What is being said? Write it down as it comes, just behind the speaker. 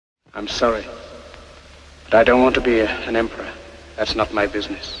I'm sorry, but I don't want to be an emperor. That's not my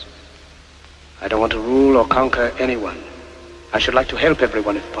business. I don't want to rule or conquer anyone. I should like to help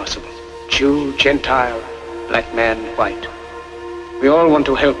everyone if possible. Jew, Gentile, black man, white. We all want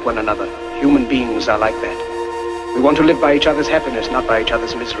to help one another. Human beings are like that. We want to live by each other's happiness, not by each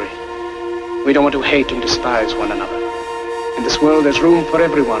other's misery. We don't want to hate and despise one another. In this world there's room for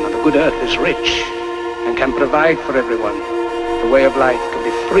everyone, and the good earth is rich and can provide for everyone. The way of life can be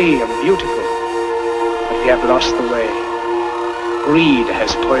free and beautiful, but we have lost the way. Greed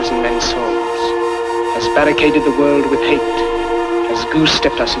has poisoned men's souls, has barricaded the world with hate, has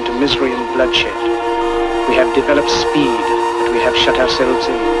goose-stepped us into misery and bloodshed. We have developed speed, but we have shut ourselves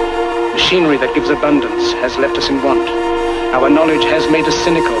in. Machinery that gives abundance has left us in want. Our knowledge has made us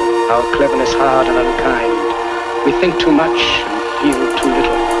cynical, our cleverness hard and unkind. We think too much and feel too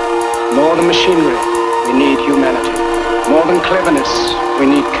little. More than machinery, we need humanity. More than cleverness, we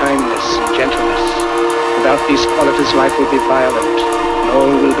need kindness and gentleness. Without these qualities, life will be violent, and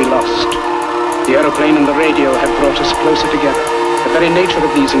all will be lost. The aeroplane and the radio have brought us closer together. The very nature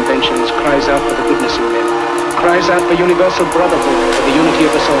of these inventions cries out for the goodness in men, cries out for universal brotherhood, for the unity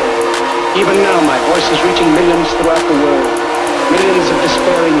of us all. Even now, my voice is reaching millions throughout the world. Millions of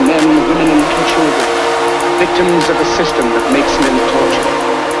despairing men, women, and little children, victims of a system that makes men torture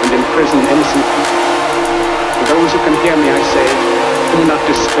and imprison innocent people. To those who can hear me, I say, do not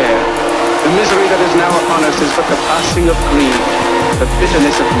despair. The misery that is now upon us is but the passing of greed, the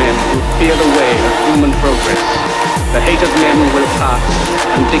bitterness of men who fear the way of human progress. The hate of men will pass,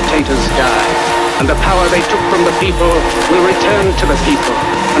 and dictators die, and the power they took from the people will return to the people.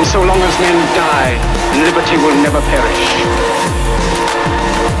 And so long as men die, liberty will never perish.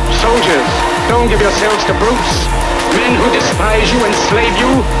 Soldiers, don't give yourselves to brutes. Men who despise you, enslave you,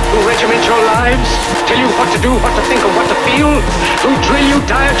 who regiment your lives, tell you what to do, what to think, or what to feel, who drill you,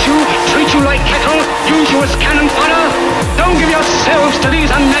 diet you, treat you like cattle, use you as cannon fodder. Don't give yourselves to these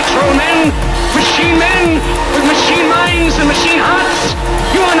unnatural men, machine men with machine minds and machine hearts.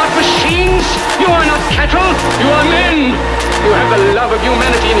 You are not machines, you are not cattle, you are men. You have the love of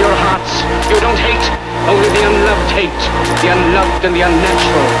humanity in your hearts. You don't hate, only the unloved hate, the unloved and the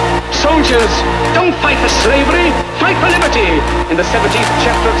unnatural. Soldiers, don't fight for slavery, fight for liberty. In the 17th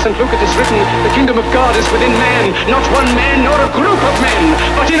chapter of St. Luke it is written, the kingdom of God is within man, not one man nor a group of men,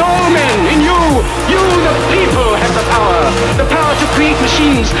 but in all men, in you. You, the people, have the power to create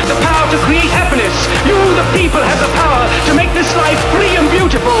machines, the power to create happiness. You, the people, have the power to make this life free and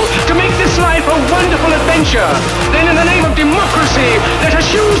beautiful, to make this life a wonderful adventure. Then in the name of democracy, let us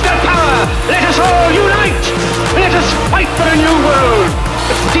use that power. Let us all unite. Let us fight for a new world.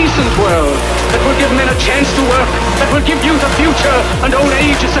 A decent world that will give men a chance to work, that will give youth a future and old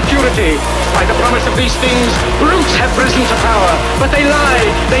age a security. By the promise of these things, brutes have risen to power, but they lie.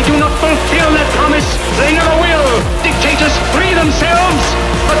 They do not fulfill that promise. They never will. Dictators free themselves,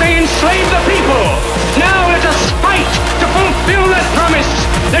 but they enslave the people. Now let us fight to fulfill that promise.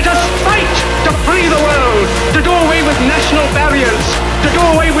 Let us fight to free the world, to do away with national barriers, to do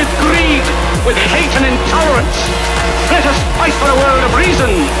away with greed, with hate and intolerance. Let us fight for a world of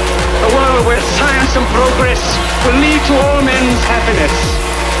reason, a world where science and progress will lead to all men's happiness.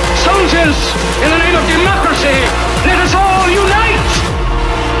 Soldiers, in the name of democracy, let us all unite!